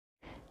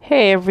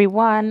Hey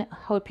everyone,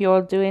 hope you're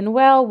all doing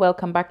well.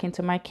 Welcome back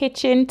into my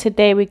kitchen.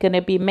 Today we're going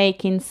to be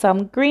making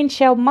some green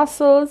shell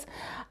mussels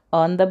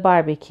on the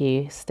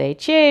barbecue. Stay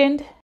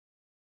tuned.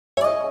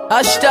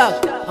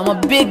 Hashtag, I'm a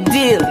big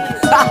deal.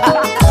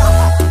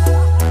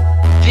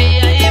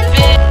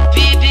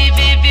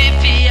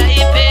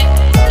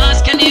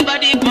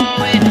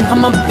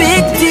 I'm a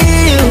big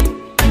deal.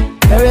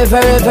 Very,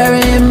 very,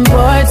 very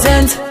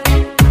important.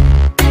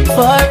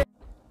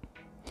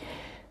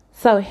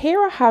 So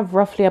here I have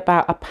roughly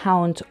about a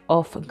pound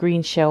of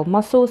green shell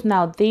mussels.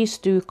 Now these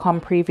do come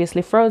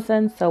previously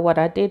frozen, so what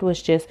I did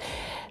was just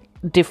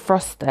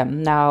defrost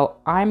them. Now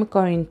I'm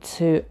going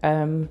to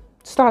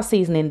start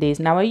seasoning these.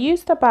 Now I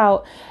used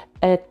about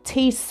a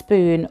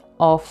teaspoon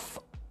of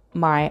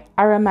my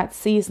aromat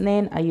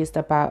seasoning. I used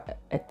about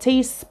a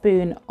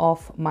teaspoon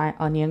of my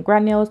onion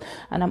granules,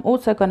 and I'm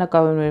also going to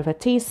go in with a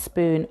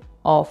teaspoon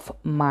of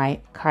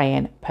my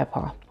cayenne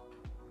pepper.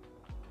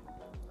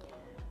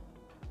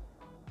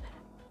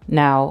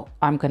 Now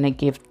I'm going to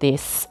give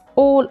this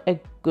all a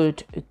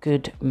good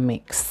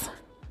mix.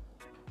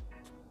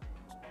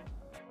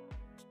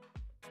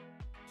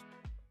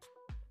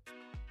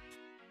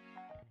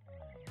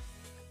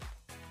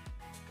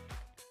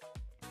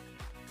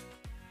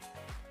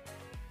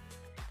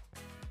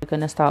 We're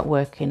going to start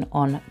working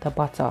on the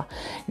butter.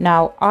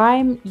 Now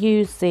I'm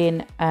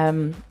using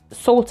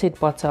salted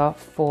butter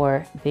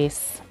for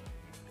this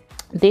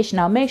dish.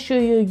 Now make sure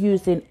you're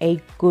using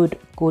a good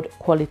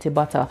quality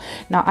butter.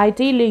 Now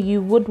ideally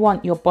you would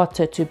want your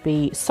butter to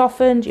be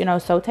softened, you know,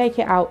 so take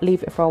it out,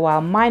 leave it for a while.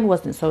 Mine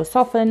wasn't so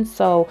softened,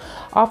 so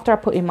after I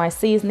put in my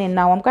seasoning,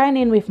 now I'm going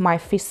in with my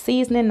fish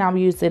seasoning. I'm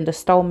using the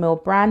Stone Mill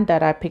brand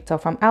that I picked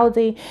up from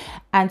Aldi,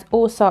 and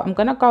also I'm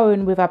gonna go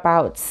in with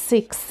about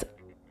 6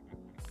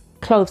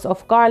 cloves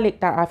of garlic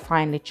that I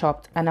finely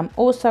chopped, and I'm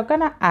also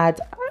gonna add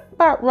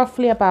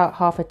roughly about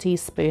half a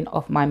teaspoon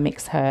of my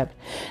mixed herb.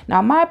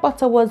 Now my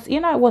butter was, you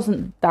know, it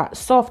wasn't that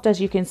soft,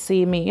 as you can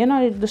see me, you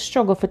know, the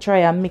struggle for try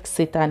and mix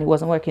it and it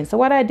wasn't working. So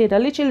what I did, I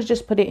literally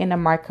just put it in a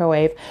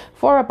microwave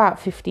for about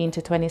 15 to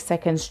 20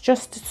 seconds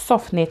just to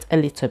soften it a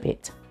little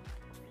bit.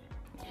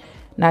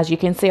 Now as you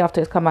can see,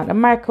 after it's come out of the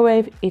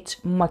microwave,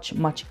 it's much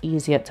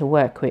easier to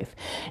work with.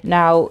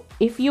 Now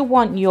if you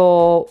want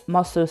your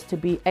mussels to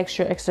be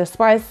extra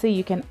spicy,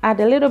 you can add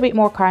a little bit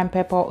more cayenne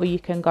pepper, or you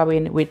can go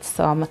in with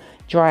some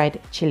dried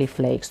chili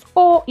flakes,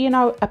 or you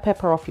know, a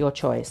pepper of your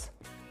choice.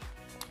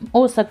 I'm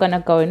also gonna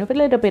go in with a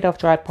little bit of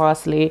dried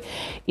parsley.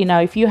 You know,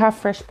 if you have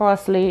fresh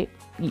parsley,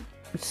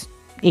 it's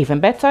even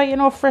better, you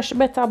know, fresh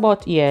better,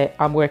 but yeah,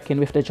 I'm working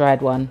with the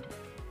dried one.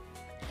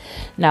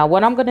 Now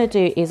what I'm gonna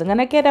do is I'm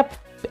gonna get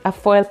a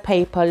foil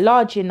paper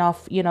large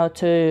enough, you know,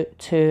 to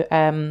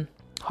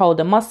hold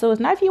the mussels.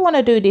 Now if you want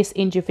to do this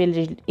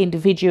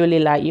individually,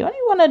 like you only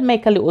want to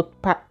make a little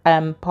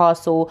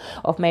parcel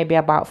of maybe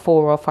about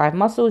 4 or 5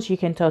 mussels, you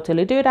can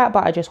totally do that,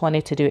 but I just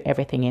wanted to do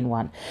everything in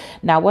one.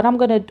 Now what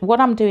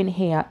I'm doing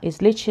here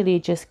is literally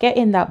just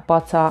getting that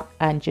butter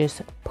and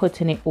just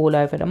putting it all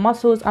over the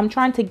mussels. I'm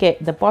trying to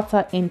get the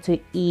butter into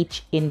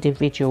each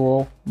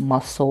individual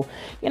mussel,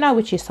 you know,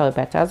 which is so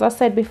better. As I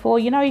said before,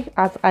 you know,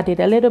 I've added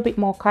a little bit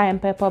more cayenne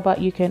pepper,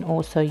 but you can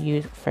also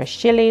use fresh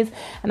chilies,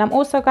 and I'm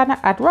also gonna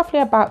add roughly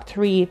about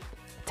 3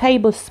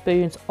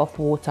 tablespoons of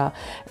water.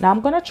 Now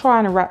I'm gonna try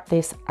and wrap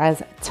this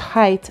as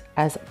tight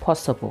as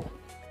possible.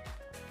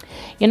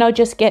 You know,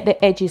 just get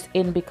the edges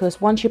in,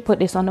 because once you put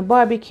this on the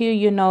barbecue,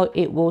 you know,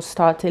 it will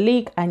start to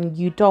leak and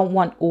you don't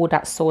want all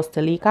that sauce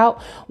to leak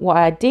out. What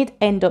I did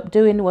end up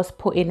doing was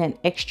putting an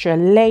extra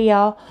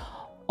layer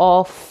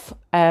of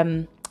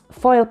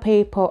foil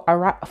paper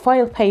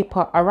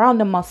around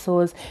the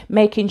mussels,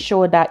 making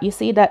sure that you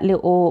see that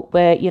little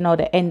where, you know,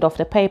 the end of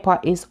the paper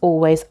is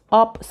always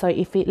up, so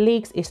if it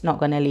leaks, it's not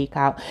going to leak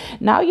out.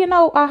 Now, you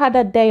know, I had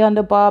a day on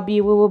the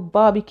barbie, we were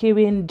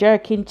barbecuing,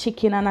 jerking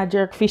chicken and a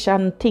jerk fish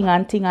and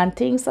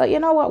ting, so you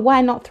know what,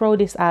 why not throw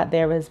this out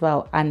there as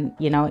well? And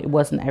you know, it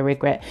wasn't a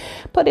regret.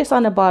 Put this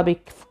on the barbie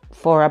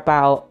for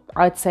about,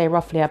 I'd say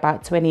roughly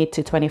about 20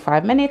 to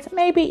 25 minutes,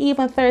 maybe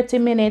even 30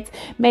 minutes.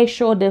 Make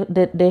sure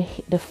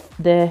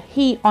the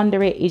heat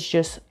under it is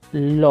just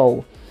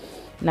low.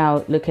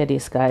 Now look at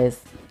this,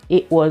 guys.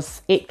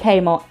 It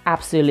came out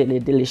absolutely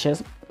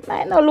delicious.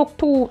 Might not look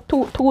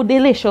too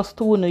delicious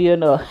too, you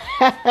know.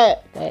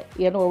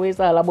 You know, it's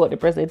all about the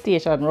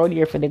presentation around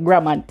here for the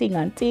gram and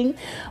ting,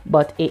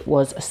 but it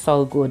was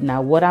so good.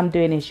 Now what I'm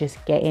doing is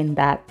just getting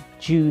that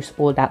juice,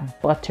 or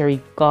that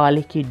buttery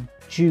garlicky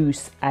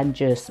juice, and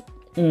just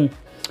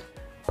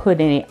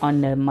putting it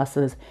on the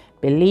mussels.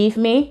 Believe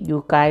me,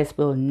 you guys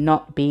will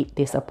not be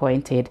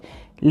disappointed.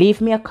 Leave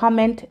me a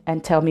comment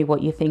and tell me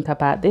what you think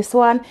about this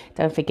one.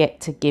 Don't forget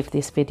to give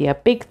this video a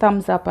big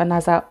thumbs up, and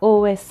as I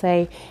always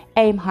say,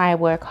 aim high,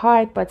 work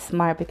hard, but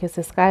smart, because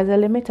the sky's the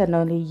limit and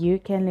only you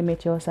can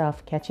limit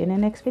yourself. Catch you in the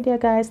next video,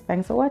 guys.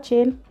 Thanks for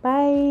watching.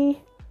 Bye.